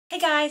Hey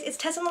guys, it's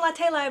Tess from the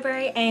Latte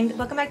Library and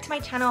welcome back to my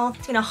channel.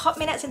 It's been a hot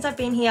minute since I've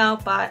been here,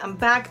 but I'm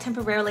back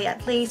temporarily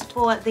at least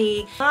for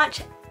the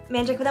March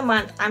Mandrake of the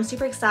month. I'm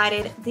super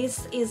excited.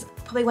 This is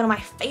probably one of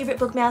my favorite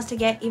book mails to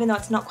get, even though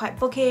it's not quite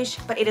bookish,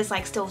 but it is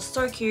like still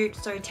so cute,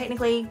 so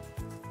technically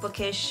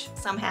bookish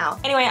somehow.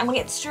 Anyway, I'm gonna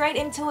get straight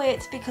into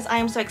it because I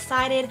am so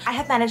excited. I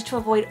have managed to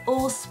avoid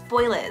all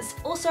spoilers.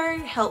 Also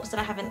helps that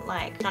I haven't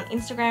been on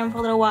Instagram for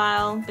a little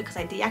while because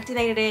I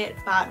deactivated it,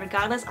 but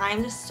regardless, I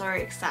am just so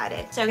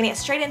excited. So I'm gonna get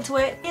straight into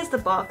it. Here's the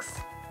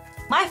box.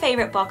 My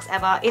favorite box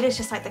ever. It is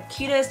just like the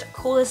cutest,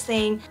 coolest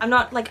thing. I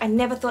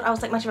never thought I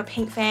was much of a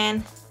pink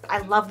fan. I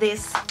love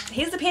this.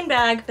 Here's the pin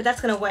bag, but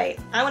that's gonna wait.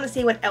 I wanna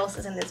see what else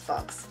is in this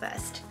box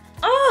first.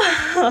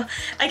 Oh,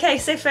 okay,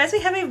 so first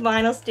we have a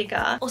vinyl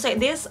sticker. Also,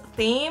 this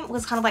theme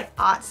was kind of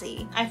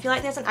artsy. I feel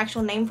like there's an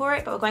actual name for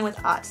it, but we're going with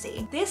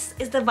artsy. This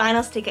is the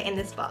vinyl sticker in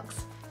this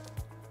box.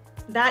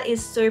 That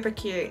is super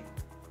cute,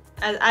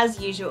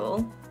 as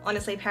usual.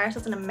 Honestly, Paris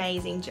does an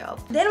amazing job.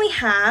 Then we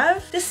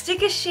have the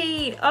sticker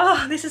sheet.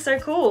 Oh, this is so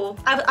cool.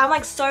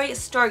 I'm so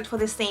stoked for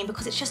this theme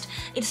because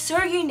it's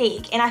so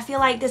unique, and I feel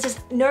like there's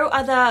just no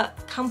other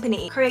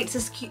company creates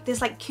this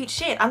cute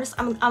shit.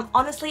 I'm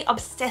honestly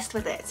obsessed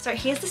with it. So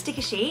here's the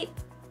sticker sheet.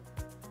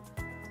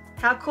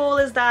 How cool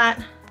is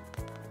that?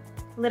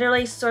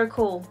 Literally so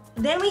cool.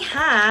 Then we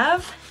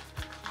have,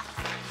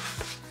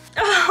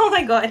 oh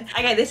my god.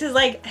 Okay, this is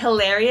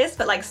hilarious,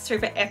 but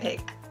super epic,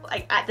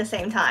 at the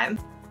same time.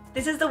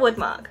 This is the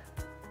woodmark.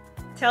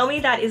 Tell me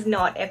that is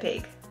not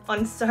epic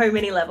on so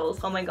many levels.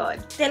 Oh my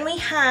god. Then we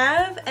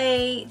have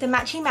the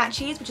matchy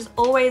matchies, which is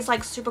always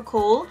super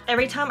cool.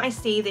 Every time I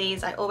see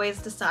these, I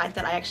always decide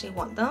that I actually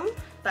want them,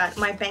 but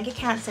my bank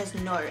account says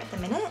no at the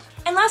minute.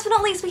 And last but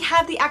not least, we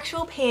have the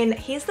actual pin.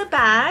 Here's the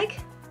bag.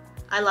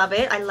 I love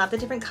it. I love the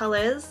different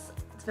colors.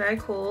 It's very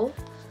cool.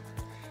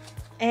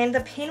 And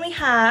the pin we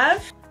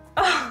have,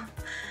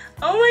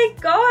 oh my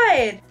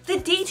god! The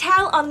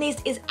detail on this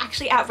is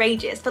actually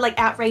outrageous, but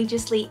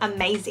outrageously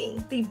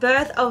amazing. The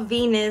birth of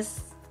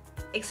Venus,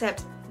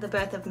 except the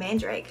birth of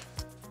Mandrake.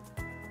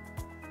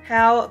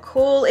 How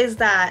cool is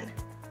that?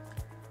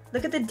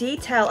 Look at the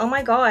detail, oh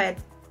my god.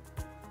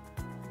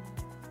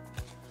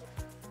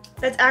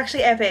 That's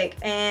actually epic,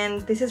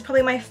 and this is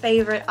probably my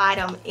favorite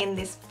item in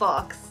this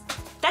box.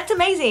 That's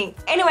amazing!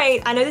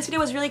 Anyway, I know this video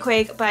was really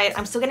quick, but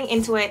I'm still getting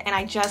into it, and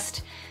I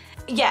just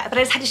had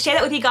to share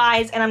that with you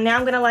guys, and I'm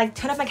gonna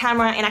turn off my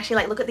camera and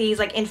actually look at these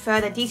in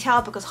further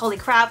detail because holy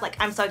crap,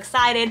 I'm so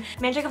excited.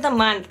 Mandrake of the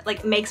month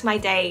makes my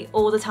day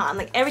all the time.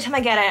 Every time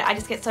I get it, I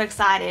just get so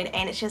excited,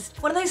 and it's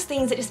just one of those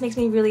things that just makes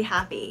me really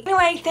happy.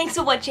 Anyway, thanks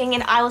for watching,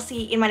 and I will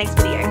see you in my next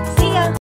video. See ya!